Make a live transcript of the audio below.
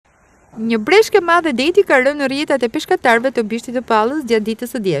Një breshkë e madhe deti ka rënë në rrjetat e peshkatarëve të bishtit të Pallës gjatë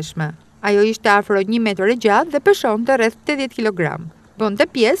ditës së djeshme. Ajo ishte afro 1 metër e gjatë dhe peshonte rreth 80 kg. Bënte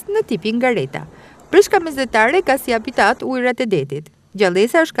pjesë në tipin gareta. Breshka mesetare ka si habitat ujërat e detit.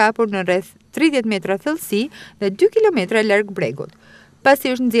 Gjallësa është kapur në rreth 30 metra thellësi dhe 2 kilometra larg bregut.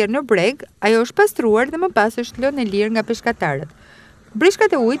 Pasi është nxjerrë në breg, ajo është pastruar dhe më pas është lënë e lirë nga peshkatarët.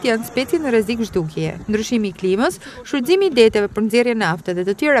 Breshkat e ujit janë specie në rrezik zhdukjeje. Ndryshimi i klimës, shfrytëzimi i deteve për nxjerrje nafte dhe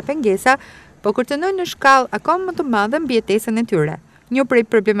të tjera pengesa po kërcënojnë në shkallë akoma më të madhe mbi jetesën e tyre. Një prej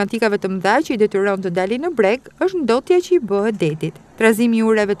problematikave të mëdha që i detyron të dalin në breg është ndotja që i bëhet detit. Trazimi i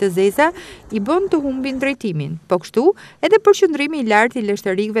urave të zeza i bën të humbin drejtimin, po kështu edhe përqendrimi i lartë i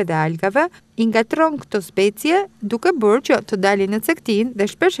leshtarikëve dhe algave i ngatron këto specie duke bërë që të dalin në cektinë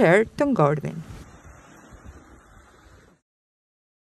dhe shpeshherë të ngordhin.